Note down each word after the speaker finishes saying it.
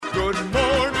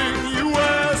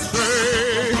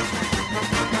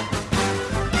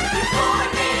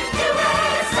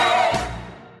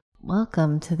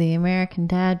welcome to the American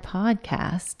Dad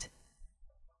Podcast.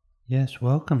 Yes,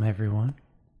 welcome everyone.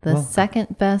 The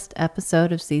second best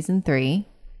episode of season 3.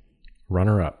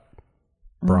 Runner-up.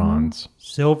 Bronze.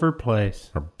 Silver place.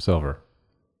 Or silver.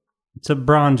 It's a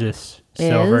bronzes.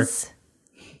 Silver. Is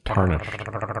Tarnished.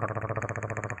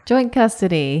 Joint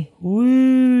Custody.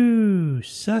 Woo!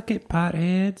 Suck it,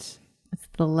 potheads. It's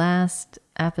the last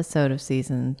episode of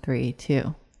season 3,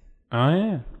 too. Oh,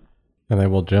 yeah. And they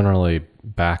will generally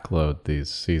backload these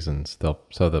seasons.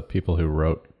 So the people who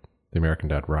wrote the American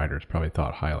Dad writers probably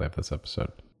thought highly of this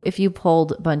episode. If you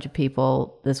polled a bunch of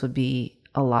people, this would be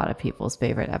a lot of people's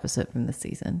favorite episode from this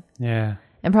season. Yeah.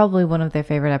 And probably one of their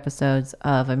favorite episodes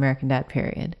of American Dad,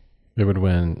 period. It would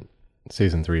win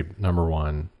season 3 number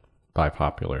 1 by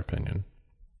popular opinion.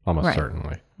 Almost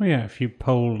certainly. Well, yeah, if you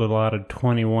polled a lot of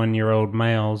 21-year-old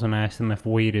males and asked them if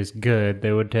weed is good,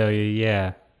 they would tell you,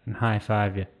 yeah, and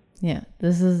high-five you. Yeah,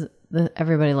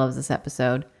 everybody loves this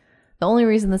episode. The only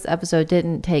reason this episode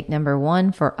didn't take number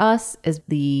 1 for us is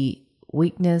the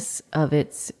weakness of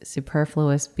its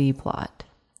superfluous B plot.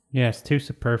 Yeah, it's too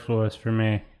superfluous for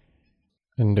me.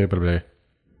 Indubitably.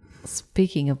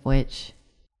 Speaking of which,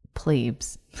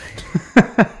 plebes.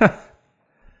 We're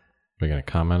going to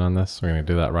comment on this? We're going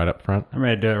to do that right up front? I'm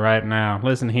ready to do it right now.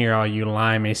 Listen here, all you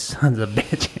limey sons of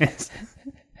bitches.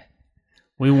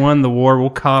 We won the war. We'll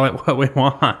call it what we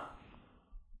want.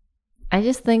 I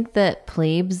just think that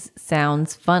plebes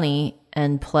sounds funny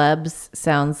and plebs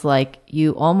sounds like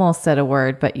you almost said a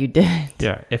word, but you didn't.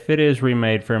 Yeah, if it is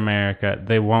remade for America,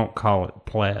 they won't call it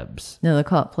plebs. No, they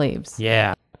call it plebes.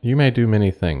 Yeah. You may do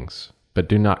many things, but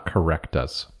do not correct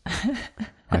us.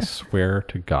 I swear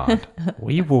to God.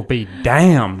 We will be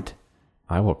damned.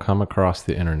 I will come across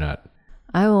the internet.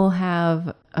 I will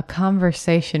have a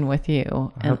conversation with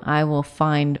you, and I will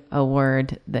find a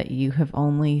word that you have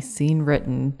only seen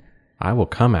written. I will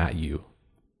come at you.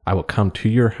 I will come to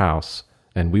your house,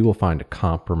 and we will find a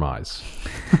compromise.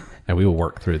 And we will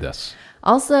work through this.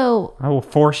 Also, I will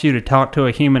force you to talk to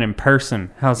a human in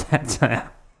person. How's that sound?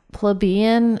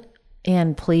 plebeian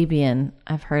and plebeian,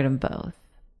 I've heard them both.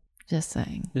 Just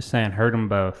saying. Just saying, heard them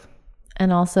both.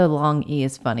 And also long E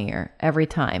is funnier every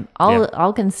time.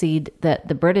 I'll concede that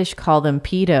the British call them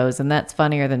pedos, and that's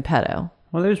funnier than pedo.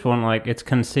 Well, there's one like, it's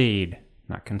concede,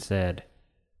 not concede.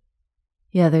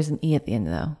 Yeah, there's an E at the end,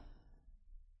 though.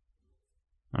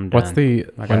 I'm done. What's the,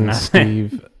 when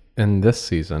Steve, in this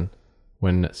season,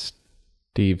 when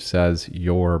Steve says,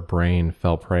 your brain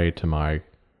fell prey to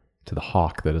the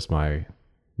hawk that is my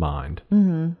mind,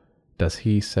 does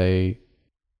he say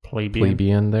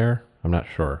plebeian there? I'm not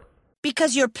sure.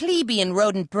 Because your plebeian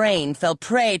rodent brain fell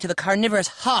prey to the carnivorous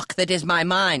hawk that is my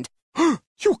mind.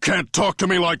 You can't talk to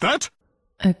me like that!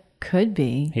 It could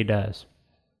be. He does.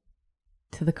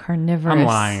 To the carnivorous. I'm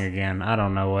lying again. I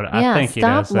don't know what. Yeah, I think he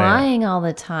does. Stop lying all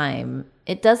the time.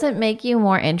 It doesn't make you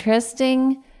more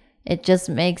interesting. It just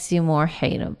makes you more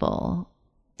hateable.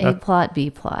 A plot, B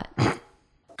plot.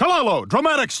 Kalalo,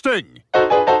 dramatic sting!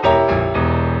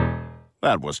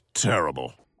 That was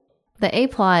terrible. The A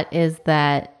plot is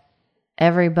that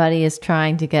everybody is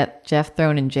trying to get Jeff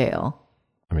thrown in jail.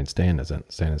 I mean, Stan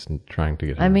isn't. Stan is trying to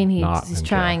get him. I mean, not he's in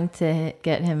trying jail. to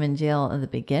get him in jail at the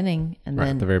beginning, and Right,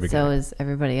 then at the very beginning. so is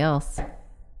everybody else.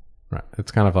 Right.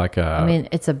 It's kind of like I mean,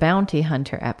 it's a bounty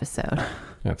hunter episode.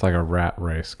 it's like a rat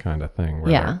race kind of thing.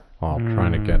 Where Yeah. they're all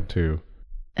trying to get to.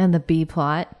 And the B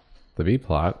plot. The B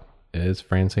plot is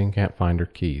Francine can't find her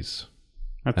keys.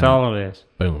 That's all it is.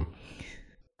 Boom.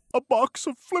 A box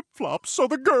of flip-flops so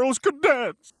the girls could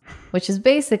dance. Which is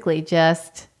basically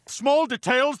just... Small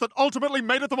details that ultimately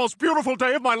made it the most beautiful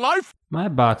day of my life. My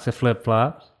box of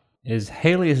flip-flops is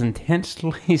Haley is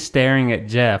intensely staring at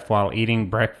Jeff while eating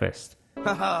breakfast.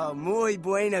 Haha, muy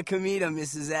buena comida,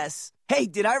 Mrs. S. Hey,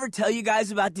 did I ever tell you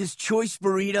guys about this choice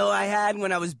burrito I had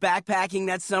when I was backpacking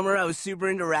that summer? I was super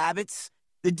into rabbits.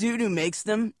 The dude who makes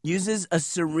them uses a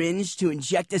syringe to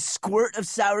inject a squirt of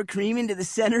sour cream into the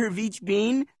center of each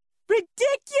bean.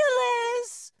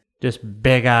 Ridiculous! Just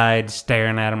big-eyed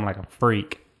staring at him like a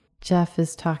freak. Jeff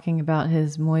is talking about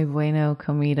his muy bueno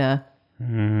comida. I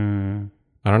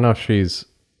don't know if she's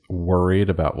worried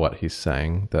about what he's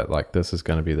saying, that like this is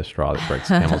going to be the straw that breaks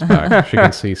the camel's back. She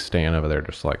can see Stan over there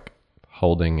just like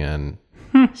holding in.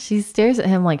 She stares at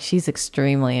him like she's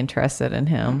extremely interested in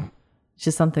him. It's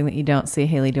just something that you don't see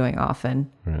Haley doing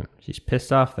often. Right. She's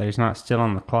pissed off that he's not still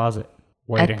in the closet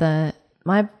waiting.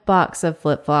 My box of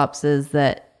flip-flops is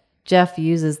that Jeff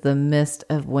uses the mist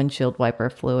of windshield wiper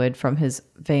fluid from his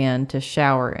van to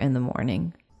shower in the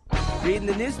morning. Reading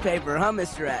the newspaper, huh,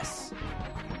 Mr. S?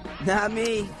 Not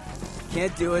me.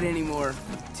 Can't do it anymore.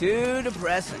 Too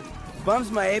depressing.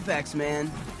 Bums my apex,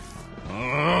 man.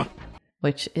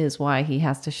 which is why he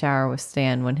has to shower with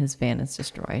Stan when his van is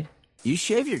destroyed. You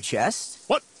shave your chest?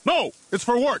 What? No, it's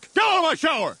for work. Get out of my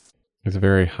shower! He's a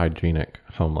very hygienic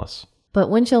homeless. But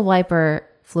windshield wiper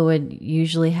fluid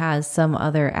usually has some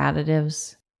other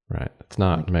additives. Right. It's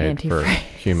not Like made for antifreeze.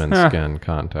 human skin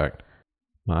contact.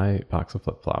 My box of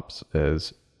flip-flops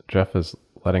is Jeff is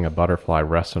letting a butterfly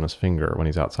rest on his finger when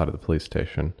he's outside of the police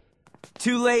station,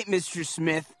 Too late, Mr.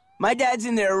 Smith. My dad's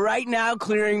in there right now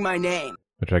clearing my name.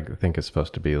 which I think is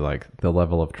supposed to be like the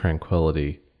level of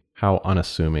tranquility, how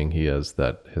unassuming he is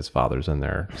that his father's in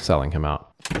there selling him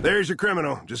out. There's your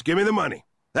criminal. Just give me the money.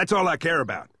 That's all I care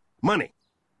about. Money.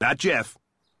 Not Jeff.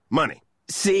 Money.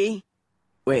 See?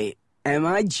 Wait, am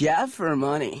I Jeff or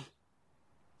Money?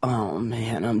 Oh,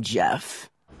 man, I'm Jeff.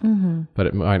 But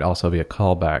it might also be a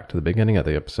callback to the beginning of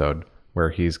the episode where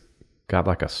he's got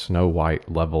like a Snow White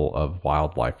level of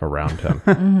wildlife around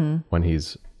him when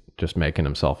he's just making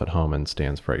himself at home in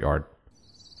Stan's front yard.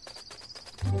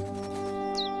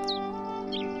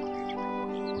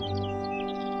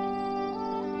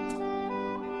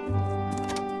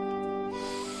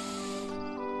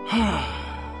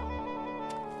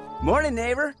 Morning,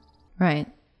 neighbor. Right.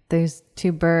 There's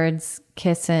two birds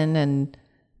kissing and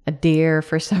a deer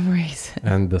for some reason.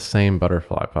 And the same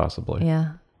butterfly, possibly.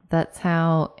 Yeah. That's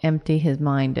how empty his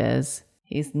mind is.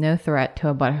 He's no threat to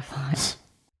a butterfly.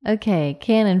 Okay,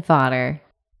 cannon fodder.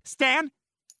 Stan,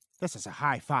 this is a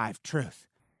high-five truth.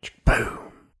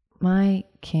 My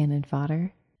cannon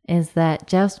fodder is that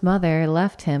Jeff's mother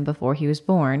left him before he was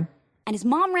born. And his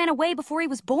mom ran away before he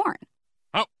was born.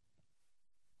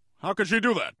 How could she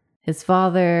do that? His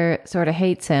father sort of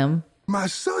hates him. My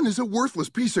son is a worthless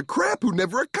piece of crap who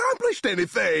never accomplished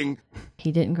anything.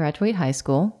 He didn't graduate high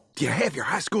school. Do you have your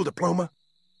high school diploma?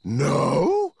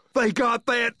 No? They got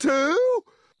that too?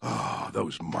 Oh,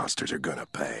 those monsters are gonna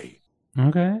pay.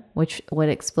 Okay. Which would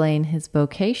explain his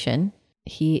vocation.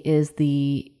 He is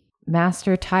the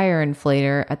master tire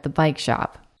inflator at the bike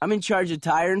shop. I'm in charge of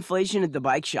tire inflation at the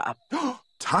bike shop.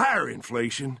 Tire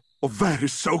inflation? Oh, that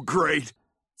is so great.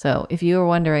 So if you were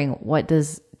wondering, what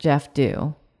does Jeff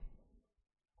do?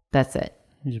 That's it.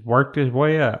 He's worked his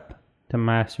way up to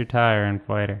master tire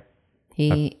inflator.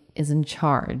 He is in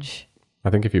charge.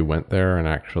 I think if you went there and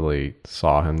actually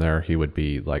saw him there, he would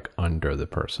be like under the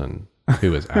person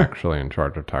who is actually in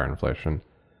charge of tire inflation.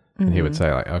 And he would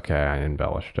say like, okay, I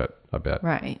embellished it a bit.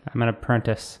 Right. I'm an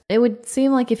apprentice. It would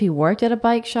seem like if he worked at a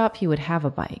bike shop, he would have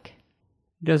a bike.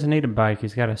 He doesn't need a bike.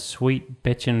 He's got a sweet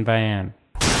bitchin' van.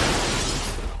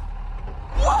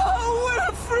 Whoa, what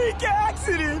a freak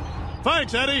accident!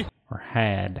 Thanks, Eddie. Or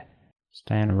had.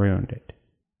 Stan ruined it.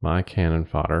 My cannon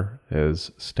fodder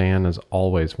is Stan is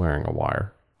always wearing a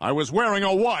wire. I was wearing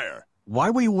a wire. Why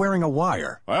were you wearing a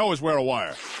wire? I always wear a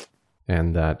wire.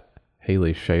 And that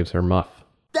Haley shaves her muff.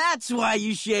 That's why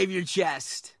you shave your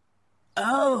chest.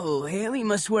 Oh, Haley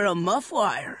must wear a muff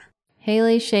wire.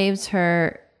 Haley shaves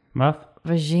her Muff?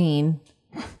 vagine,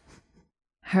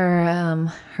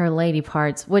 her lady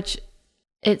parts, which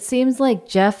it seems like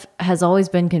Jeff has always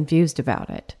been confused about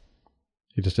it.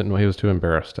 He just didn't know, he was too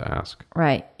embarrassed to ask.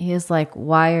 Right. He is like,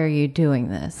 why are you doing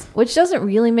this? Which doesn't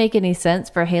really make any sense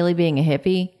for Haley being a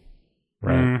hippie.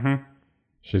 Right. Mm-hmm.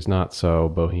 She's not so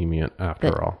bohemian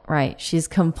after all. Right. She's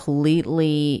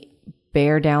completely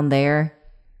bare down there.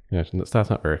 Yeah, that's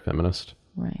not very feminist.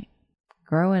 Right.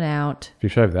 Growing out. If you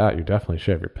shave that, you definitely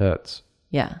shave your pits.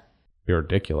 Yeah. You're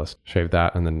ridiculous. Shave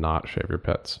that and then not shave your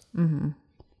pits. Mm-hmm.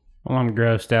 Well, I'm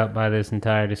grossed out by this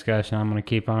entire discussion. I'm going to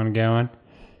keep on going.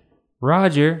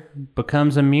 Roger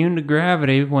becomes immune to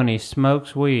gravity when he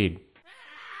smokes weed.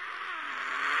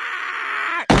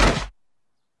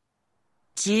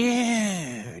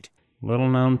 Dude. Little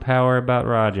known power about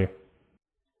Roger.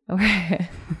 We're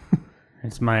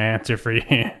It's my answer for you.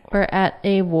 at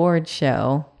a award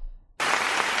show.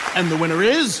 And the winner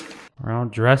is... We're all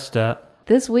dressed up.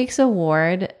 This week's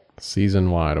award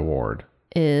Season-wide award.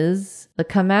 is the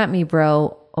Come At Me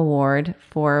Bro Award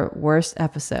for Worst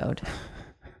Episode.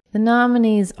 The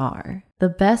nominees are The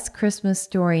Best Christmas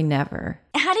Story Never.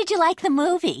 How did you like the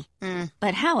movie?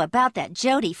 But how about that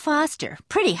Jodie Foster?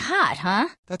 Pretty hot, huh?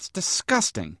 That's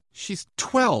disgusting. She's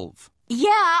 12. Yeah,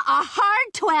 a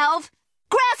hard 12.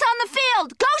 Grass on the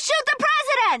field. Go shoot the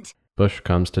president. Bush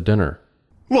comes to dinner.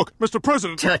 Look, Mr.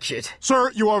 President. Touch it.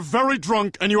 Sir, you are very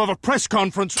drunk and you have a press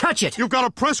conference. Touch it. You've got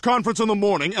a press conference in the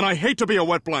morning, and I hate to be a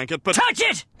wet blanket, but... Touch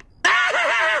it!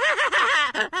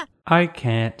 I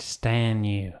can't stand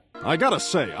you. I gotta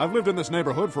say, I've lived in this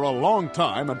neighborhood for a long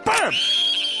time, and BAM!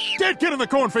 Dead kid in the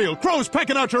cornfield, crows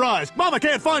pecking out your eyes. Mama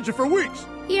can't find you for weeks.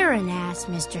 You're an ass,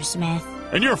 Mr. Smith.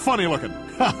 And you're funny looking.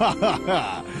 Ha ha ha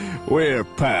ha. We're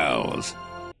pals.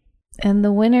 And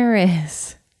the winner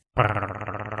is...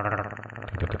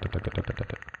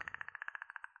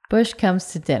 Bush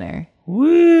comes to dinner.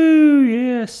 Woo!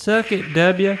 Yeah, suck it,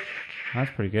 W.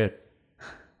 That's pretty good.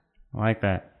 I like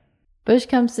that. Bush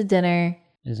comes to dinner.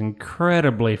 Is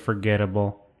incredibly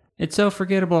forgettable. It's so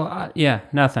forgettable.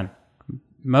 Nothing.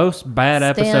 Most bad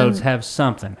episodes have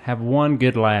something. Have one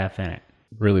good laugh in it.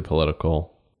 Really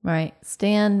political. Right.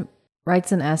 Stan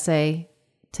writes an essay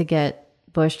to get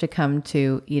Bush to come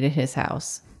to eat at his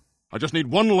house. I just need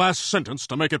one last sentence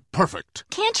to make it perfect.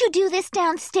 Can't you do this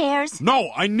downstairs?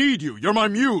 No, I need you. You're my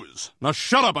muse. Now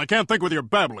shut up. I can't think with your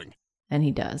babbling. And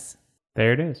he does.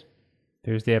 There it is.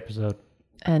 There's the episode.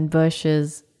 And Bush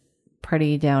is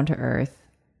pretty down to earth.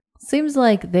 Seems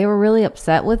like they were really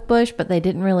upset with Bush, but they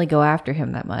didn't really go after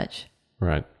him that much.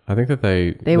 Right. I think that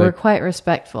they were quite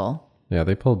respectful. Yeah,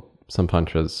 they pulled some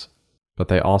punches, but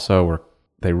they also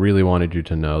they really wanted you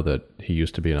to know that he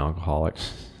used to be an alcoholic.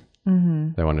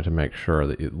 Mm-hmm. They wanted to make sure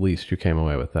that at least you came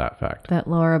away with that fact. That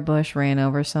Laura Bush ran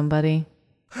over somebody.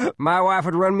 My wife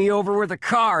would run me over with a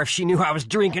car if she knew I was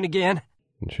drinking again.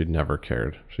 And she'd never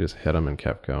cared. She just hit him and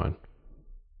kept going.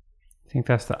 I think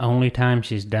that's the only time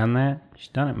she's done that. She's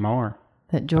done it more.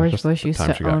 That George Bush used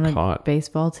to own a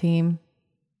baseball team.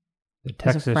 The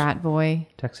Texas frat boy.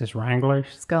 Texas Wranglers.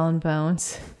 Skull and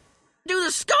Bones. Do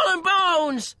the Skull and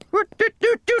Bones!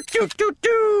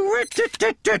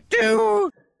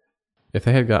 If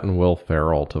they had gotten Will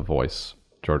Ferrell to voice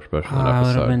George Bush in that it would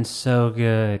episode. have been so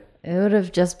good. It would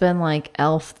have just been like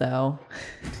Elf, though.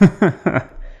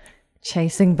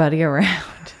 Chasing Buddy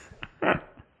around.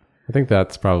 I think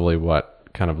that's probably what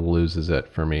kind of loses it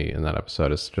for me in that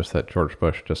episode. Is just that George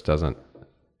Bush just doesn't...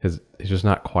 He's just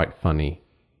not quite funny.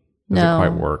 Doesn't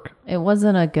quite work. It was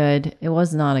not a good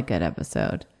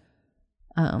episode.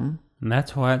 And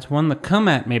that's why it's won the Come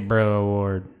At Me Bro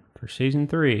award for season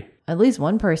 3. At least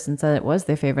one person said it was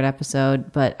their favorite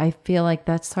episode, but I feel like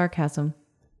that's sarcasm.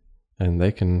 And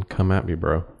they can come at me,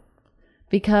 bro.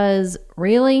 Because,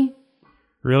 really?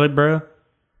 Really, bro?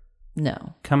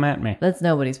 No. Come at me. That's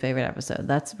nobody's favorite episode.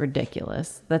 That's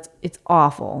ridiculous. It's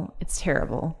awful. It's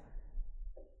terrible.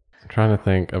 I'm trying to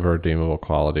think of a redeemable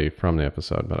quality from the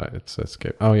episode, but it's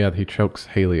escaped. Oh, yeah, he chokes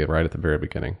Haley right at the very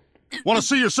beginning. Want to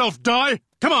see yourself die?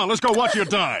 Come on, let's go watch you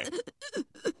die.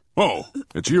 Oh,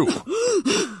 it's you.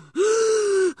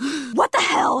 What the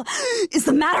hell is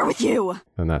the matter with you?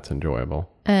 And that's enjoyable.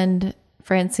 And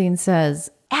Francine says,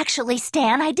 Actually,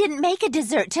 Stan, I didn't make a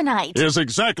dessert tonight. Is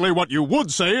exactly what you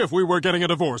would say if we were getting a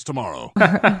divorce tomorrow.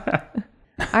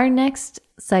 Our next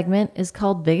segment is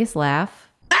called Biggest Laugh.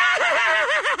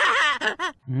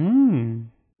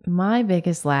 My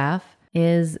biggest laugh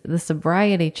is the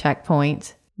sobriety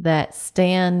checkpoint that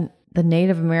Stan, the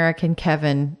Native American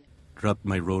Kevin, dropped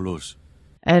my Rolos,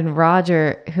 and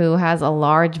Roger, who has a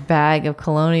large bag of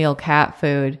colonial cat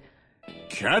food.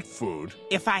 Cat food?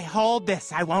 If I hold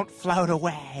this, I won't float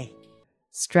away.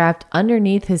 Strapped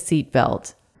underneath his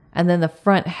seatbelt, and then the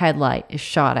front headlight is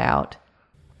shot out.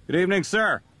 Good evening,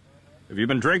 sir. Have you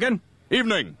been drinking?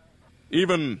 Evening.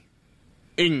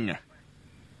 Even-ing.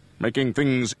 Making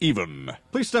things even.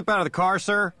 Please step out of the car,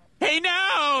 sir. He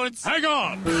knows! Hang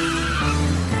on!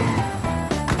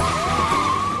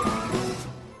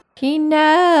 He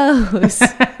knows!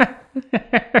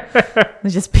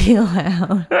 Just peel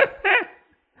out.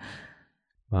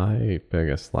 My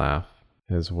biggest laugh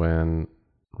is when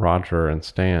Roger and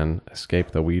Stan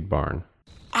escape the weed barn.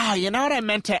 Oh, you know what I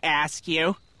meant to ask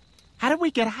you? How did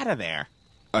we get out of there?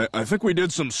 I think we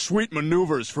did some sweet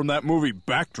maneuvers from that movie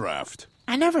Backdraft.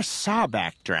 I never saw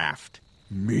Backdraft.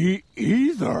 Me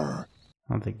either.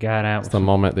 Well, they got out. It's the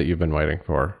moment that you've been waiting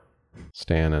for.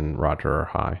 Stan and Roger are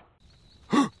high.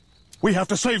 We have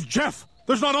to save Jeff.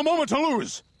 There's not a moment to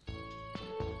lose.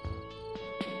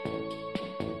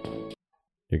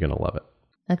 You're going to love it.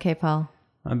 Okay, Paul.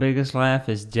 My biggest laugh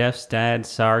is Jeff's dad's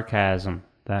sarcasm.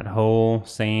 That whole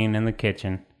scene in the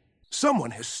kitchen.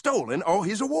 Someone has stolen all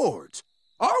his awards.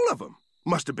 All of them.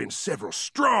 Must have been several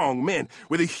strong men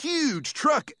with a huge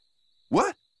truck.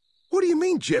 What? What do you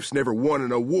mean Jeff's never won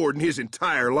an award in his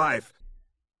entire life?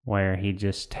 Where he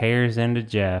just tears into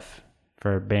Jeff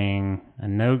for being a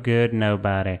no-good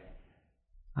nobody.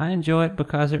 I enjoy it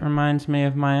because it reminds me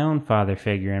of my own father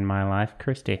figure in my life,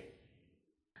 Christy.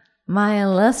 My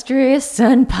illustrious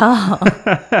son, Paul.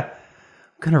 I'm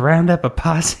gonna round up a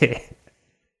posse.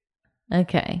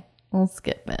 Okay, we'll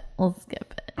skip it.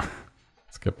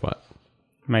 Skip what?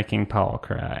 Making Paul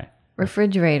cry.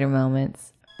 Refrigerator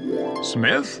moments.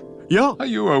 Smith? Yeah? Are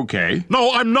you okay?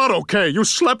 No, I'm not okay. You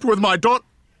slept with my daughter.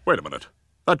 Wait a minute.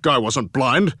 That guy wasn't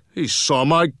blind. He saw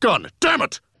my gun. Damn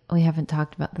it! we haven't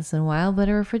talked about this in a while, but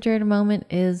a refrigerator moment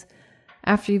is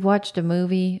after you've watched a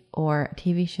movie or a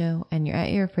TV show and you're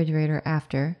at your refrigerator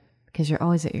after, because you're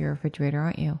always at your refrigerator,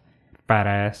 aren't you? Fat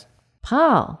ass.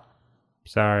 Paul.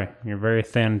 Sorry, you're very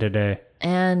thin today.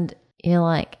 And you're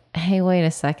like, hey, wait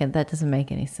a second, that doesn't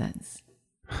make any sense.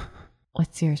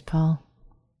 What's yours, Paul?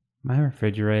 My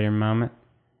refrigerator moment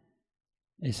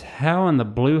is how in the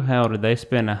blue hell did they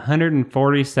spend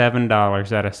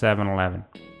 $147 at a 7-Eleven?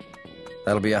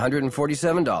 That'll be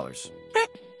 $147.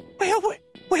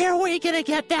 Where are we gonna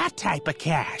get that type of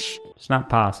cash? It's not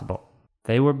possible.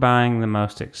 They were buying the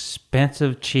most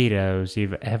expensive Cheetos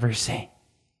you've ever seen.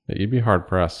 You'd be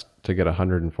hard-pressed to get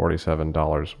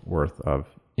 $147 worth of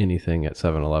anything at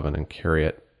 7-Eleven and carry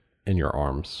it in your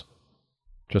arms.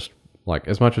 Just like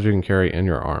as much as you can carry in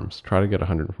your arms. Try to get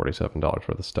 $147 worth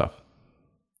of stuff.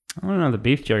 I don't know, the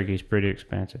beef jerky is pretty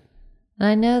expensive. And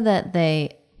I know that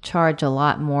they charge a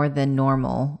lot more than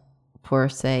normal for,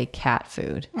 say, cat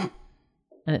food.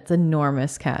 And it's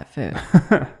enormous cat food.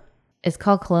 It's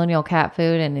called Colonial Cat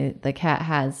Food, and the cat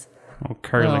has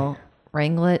little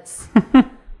ringlets,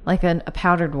 like a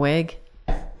powdered wig.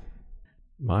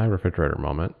 My refrigerator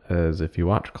moment is if you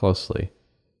watch closely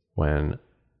when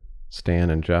Stan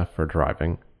and Jeff are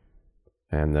driving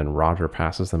and then Roger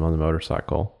passes them on the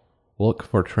motorcycle, look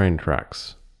for train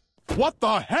tracks. What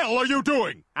the hell are you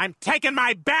doing? I'm taking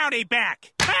my bounty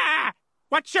back. Ah!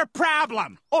 What's your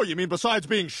problem? Oh, you mean besides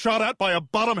being shot at by a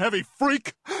bottom-heavy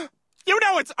freak? You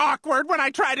know it's awkward when I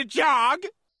try to jog.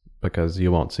 Because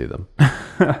you won't see them.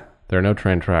 There are no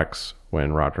train tracks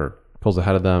when Roger pulls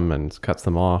ahead of them and cuts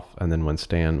them off. And then when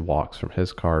Stan walks from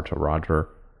his car to Roger,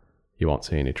 you won't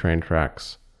see any train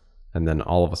tracks. And then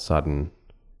all of a sudden,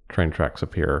 train tracks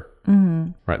appear. Mm-hmm.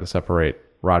 Right, to separate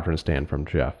Roger and Stan from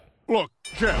Jeff. Look,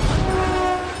 Jeff.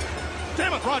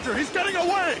 Damn it, Roger, he's getting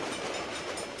away!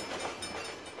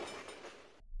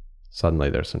 Suddenly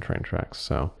there's some train tracks.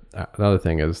 So another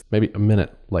thing is maybe a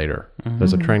minute later,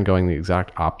 there's a train going the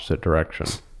exact opposite direction.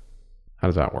 How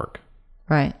does that work?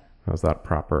 Right. How's that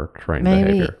proper train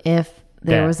Maybe behavior? if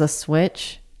there was a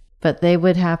switch, but they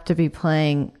would have to be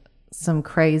playing some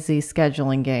crazy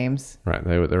scheduling games. Right.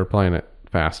 They were playing it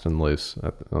fast and loose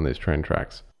on these train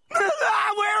tracks.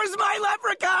 Where's my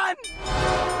leprechaun?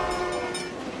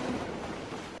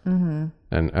 Mm-hmm.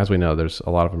 And as we know, there's a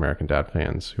lot of American Dad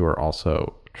fans who are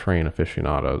also train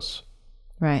aficionados.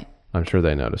 Right. I'm sure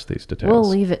they notice these details. We'll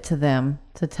leave it to them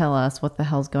to tell us what the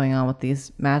hell's going on with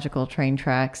these magical train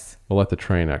tracks. We'll let the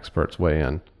train experts weigh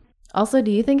in. Also,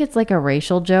 do you think it's like a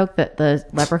racial joke that the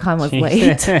leprechaun was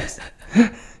late?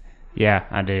 Yeah,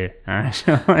 I do.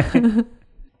 Actually.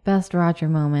 Best Roger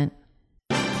moment.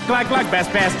 Glug, glug,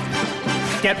 best.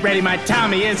 Get ready, my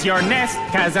Tommy is your nest,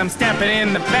 'cause I'm stepping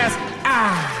in the best.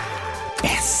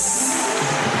 Best.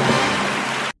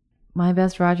 My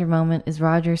best Roger moment is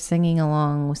Roger singing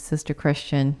along with Sister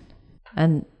Christian.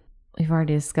 And we've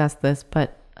already discussed this,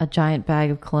 but a giant bag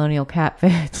of Colonial Cat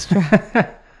food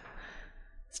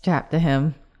strapped to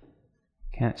him.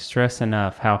 Can't stress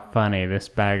enough how funny this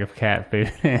bag of cat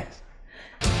food is.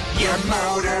 Your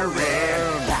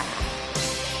motorist.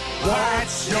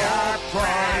 What's your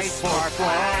price for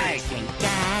flight?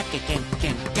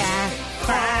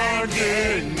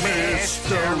 Finding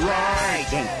Mr. Right.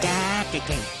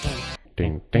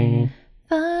 Ding, ding.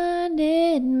 Find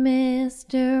it,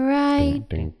 Mr. Right.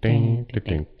 Ding, ding, ding,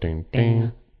 ding, ding,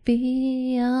 ding.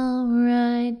 Be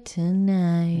alright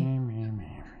tonight.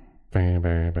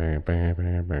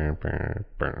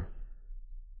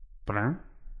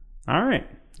 All right.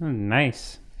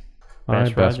 Nice. My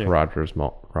best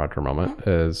Roger moment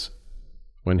is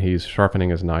when he's sharpening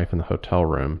his knife in the hotel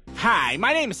room. Hi,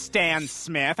 my name's Stan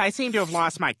Smith. I seem to have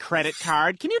lost my credit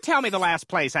card. Can you tell me the last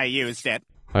place I used it?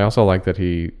 I also like that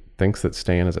he thinks that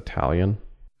Stan is Italian.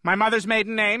 My mother's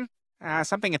maiden name?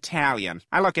 Something Italian.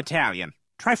 I look Italian.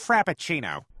 Try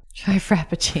Frappuccino. Try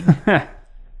Frappuccino.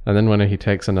 And then when he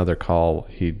takes another call,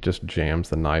 he just jams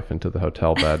the knife into the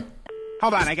hotel bed.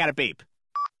 Hold on, I got a beep.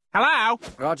 Hello?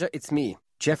 Roger, it's me.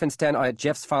 Jeff and Stan are at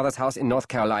Jeff's father's house in North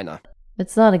Carolina.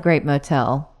 It's not a great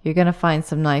motel. You're going to find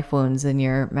some knife wounds in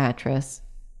your mattress.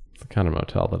 It's the kind of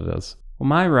motel that it is. Well,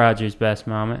 my Roger's best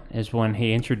moment is when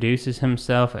he introduces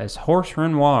himself as Horse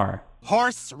Renoir.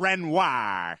 Horse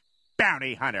Renoir.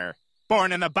 Bounty hunter.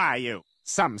 Born in the bayou.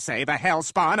 Some say the hell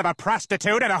spawn of a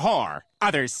prostitute and a whore.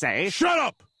 Others say... Shut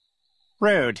up!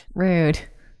 Rude.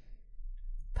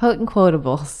 Potent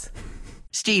quotables.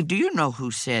 Steve, do you know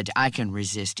who said I can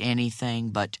resist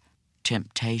anything but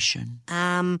temptation?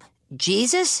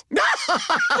 Jesus?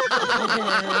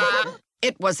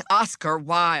 It was Oscar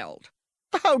Wilde.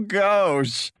 Oh,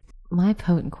 gosh. My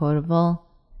potent quotable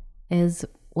is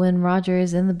when Roger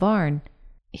is in the barn.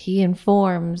 He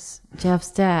informs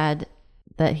Jeff's dad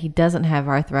that he doesn't have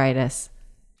arthritis.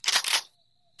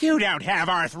 You don't have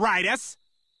arthritis.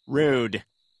 Rude.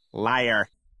 Liar.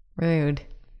 Rude.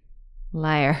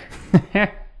 Liar.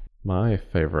 My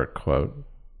favorite quote,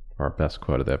 or best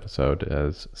quote of the episode,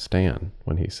 is Stan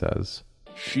when he says,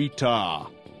 Sheeta.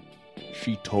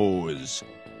 Sheetos.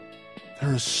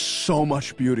 There is so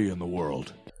much beauty in the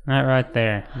world. That right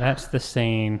there. That's the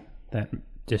scene that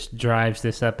just drives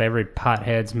this up every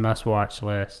pothead's must-watch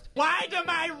list. Why do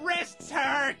my wrists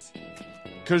hurt?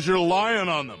 'Cause you're lying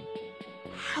on them.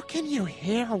 How can you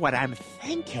hear what I'm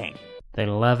thinking? They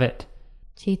love it.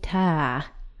 Cheetah.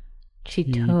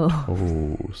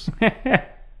 Cheetos.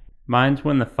 Mine's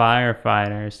when the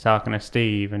firefighter is talking to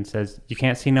Steve and says, "You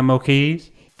can't see no more keys?"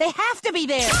 They have to be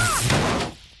there.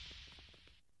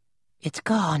 It's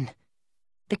gone.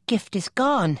 The gift is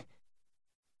gone.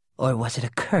 Or was it a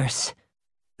curse?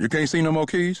 You can't see no more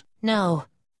keys? No.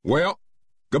 Well,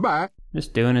 goodbye.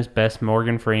 Just doing his best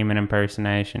Morgan Freeman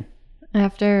impersonation.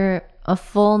 After a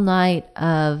full night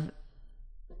of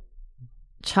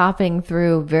chopping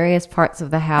through various parts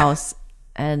of the house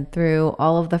and through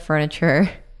all of the furniture.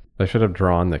 They should have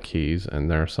drawn the keys in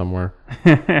there somewhere.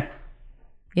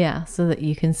 Yeah, so that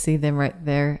you can see them right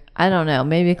there. I don't know.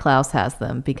 Maybe Klaus has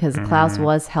them because Klaus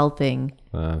was helping.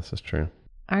 This is true.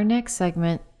 Our next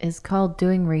segment is called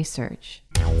Doing Research.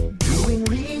 Doing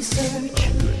research.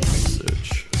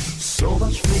 So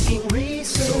much freaking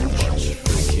research.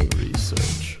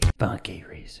 Funky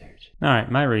research. All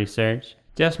right, my research.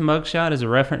 Jeff's mugshot is a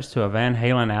reference to a Van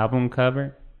Halen album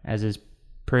cover, as his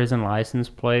prison license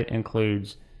plate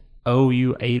includes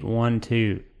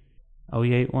OU812.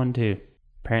 OU812.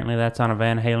 Apparently that's on a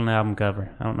Van Halen album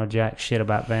cover. I don't know jack shit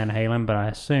about Van Halen, but I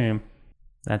assume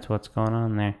that's what's going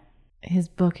on there. His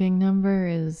booking number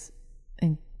is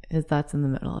that's in the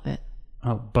middle of it.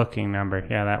 Oh, booking number.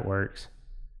 Yeah, that works.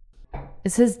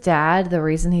 Is his dad the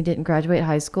reason he didn't graduate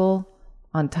high school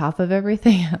on top of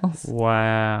everything else?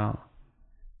 Wow.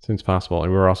 Seems possible.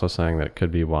 And we were also saying that it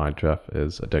could be why Jeff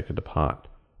is addicted to pot.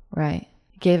 Right.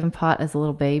 He gave him pot as a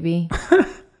little baby.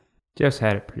 Jeff's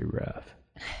had it pretty rough.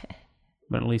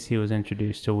 But at least he was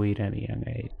introduced to weed at a young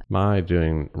age. My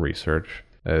doing research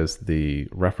is the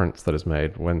reference that is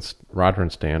made when Roger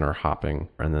and Stan are hopping,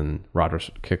 and then Roger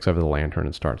kicks over the lantern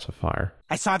and starts a fire.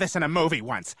 I saw this in a movie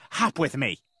once. Hop with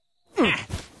me.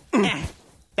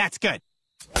 That's good.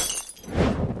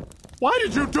 Why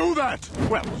did you do that?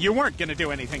 Well, you weren't going to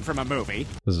do anything from a movie.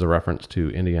 This is a reference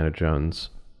to Indiana Jones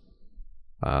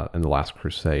in The Last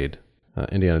Crusade.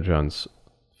 Indiana Jones'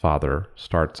 father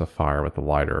starts a fire with a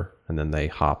lighter, and then they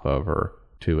hop over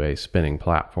to a spinning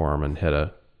platform and hit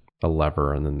a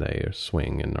lever, and then they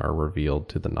swing and are revealed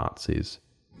to the Nazis.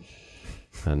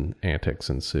 And antics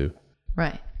ensue.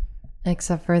 Right.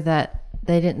 Except for that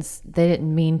they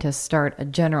didn't mean to start a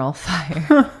general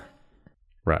fire.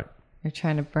 Right. They're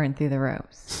trying to burn through the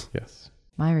ropes. Yes.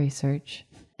 My research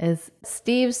is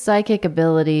Steve's psychic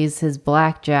abilities, his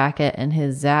black jacket, and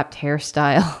his zapped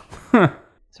hairstyle.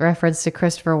 It's a reference to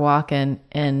Christopher Walken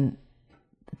in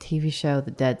the TV show The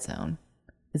Dead Zone.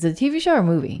 Is it a TV show or a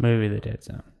movie? Movie The Dead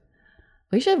Zone.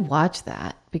 We should watch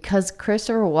that because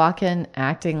Christopher Walken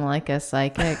acting like a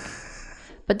psychic.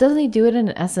 But doesn't he do it in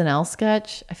an SNL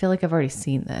sketch? I feel like I've already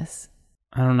seen this.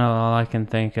 I don't know. All I can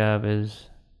think of is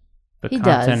the He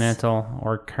Continental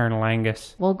or Colonel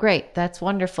Angus. Well, great. That's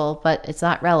wonderful, but it's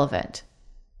not relevant.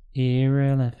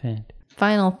 Irrelevant.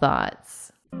 Final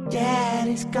thoughts.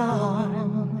 Daddy's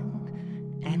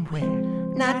gone, and we're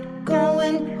not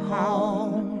going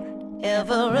home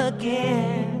ever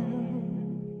again.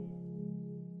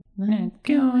 Not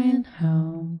going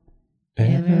home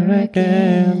ever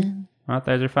again. Well,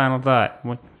 there's your final thought.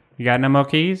 What, you got no more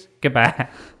keys? Goodbye.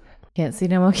 Can't see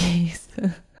no more keys.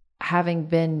 Having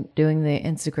been doing the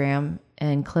Instagram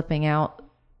and clipping out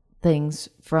things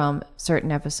from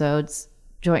certain episodes,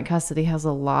 Joint Custody has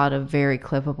a lot of very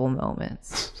clippable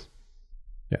moments.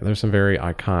 Yeah, there's some very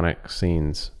iconic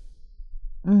scenes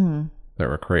that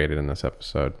were created in this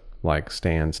episode, like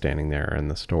Stan standing there in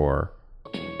the store.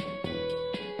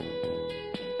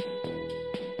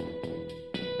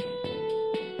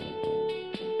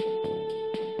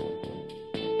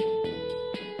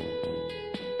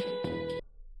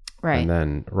 Right. And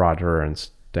then Roger and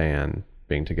Stan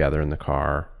being together in the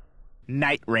car.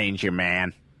 Night Ranger,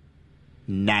 man.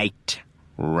 Night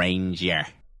Ranger.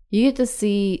 You get to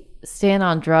see Stan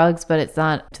on drugs, but it's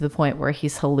not to the point where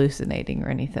he's hallucinating or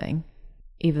anything,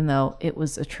 even though it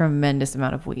was a tremendous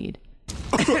amount of weed.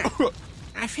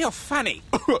 I feel funny.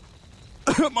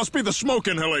 It must be the smoke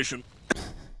inhalation.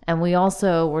 And we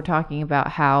also were talking about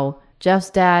how Jeff's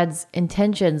dad's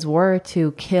intentions were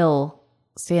to kill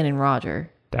Stan and Roger.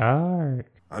 Dark.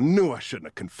 I knew I shouldn't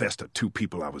have confessed to two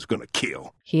people I was gonna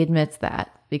kill. He admits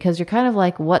that because you're kind of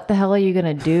like, what the hell are you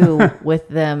going to do with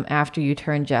them after you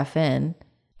turn Jeff in?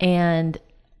 And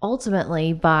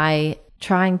ultimately, by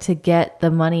trying to get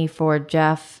the money for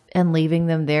Jeff and leaving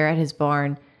them there at his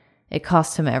barn, it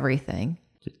cost him everything.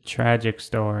 It's a tragic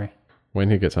story. When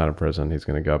he gets out of prison, he's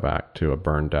going to go back to a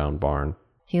burned down barn.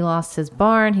 He lost his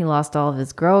barn. He lost all of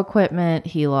his grow equipment.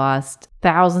 He lost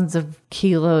thousands of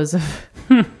kilos of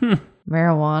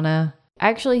marijuana.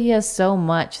 Actually, he has so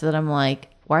much that I'm like,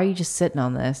 why are you just sitting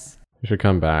on this? You should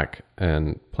come back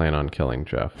and plan on killing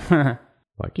Jeff.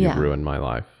 Like, you ruined my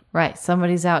life. Right.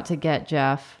 Somebody's out to get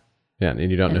Jeff. Yeah,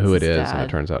 and you don't know who it is, and it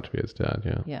turns out to be his dad,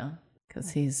 yeah. Yeah, because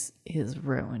he's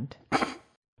ruined.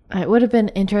 It would have been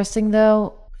interesting,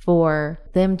 though, for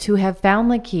them to have found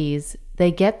the keys.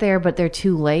 They get there, but they're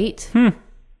too late.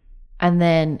 And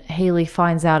then Haley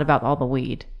finds out about all the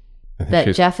weed.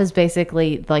 That Jeff is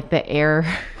basically like the heir.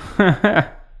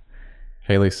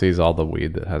 Haley sees all the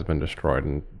weed that has been destroyed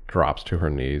and drops to her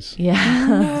knees. Yeah.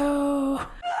 No.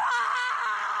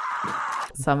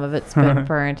 Some of it's been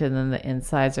burnt and then the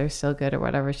insides are still good or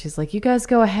whatever. She's like, you guys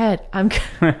go ahead. I'm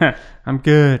good. I'm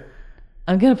good.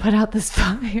 I'm going to put out this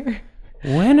fire.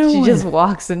 She just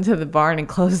walks into the barn and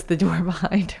closes the door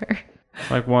behind her.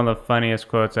 Like, one of the funniest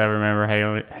quotes I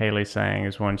remember Haley saying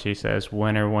is when she says,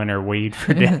 winner, winner, weed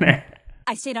for dinner.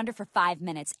 I stayed under for 5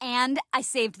 minutes, and I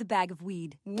saved the bag of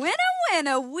weed. Winner,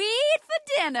 winner, weed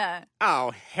for dinner.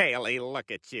 Oh, Haley,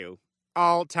 look at you.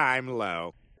 All-time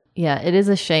low. Yeah, it is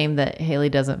a shame that Haley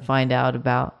doesn't find out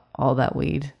about all that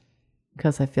weed,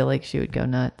 because I feel like she would go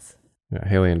nuts. Yeah,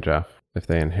 Haley and Jeff, if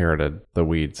they inherited the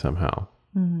weed somehow,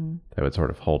 they would sort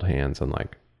of hold hands and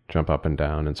like jump up and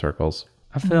down in circles.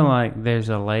 I feel like there's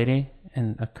a lady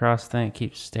and across thing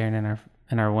keeps staring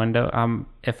in our window.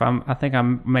 I think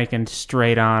I'm making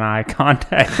straight on eye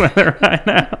contact with her right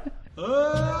now.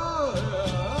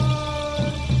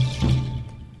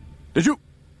 Did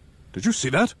you see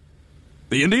that?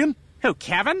 The Indian? Who,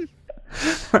 Kevin?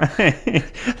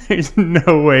 There's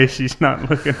no way she's not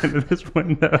looking into this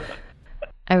window.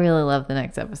 I really love the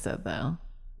next episode, though.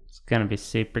 It's gonna be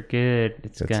super good.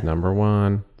 It's number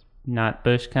one. Not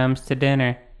Bush comes to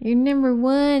dinner. You're number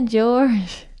one,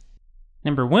 George.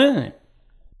 Number one.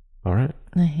 All right.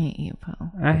 I hate you,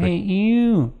 Paul. I hate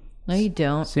you. No, you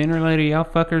don't. Sooner or later, y'all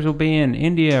fuckers will be in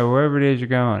India or wherever it is you're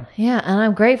going. Yeah, and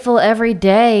I'm grateful every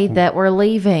day that we're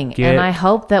leaving. And I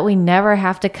hope that we never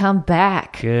have to come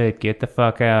back. Good. Get the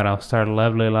fuck out. I'll start a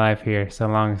lovely life here, so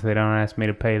long as they don't ask me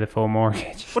to pay the full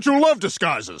mortgage. But you love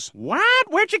disguises.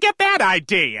 What? Where'd you get that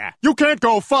idea? You can't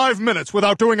go 5 minutes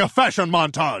without doing a fashion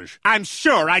montage. I'm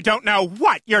sure I don't know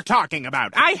what you're talking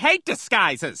about. I hate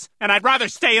disguises, and I'd rather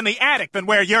stay in the attic than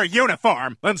wear your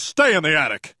uniform. Then stay in the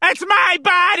attic. It's my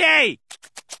body!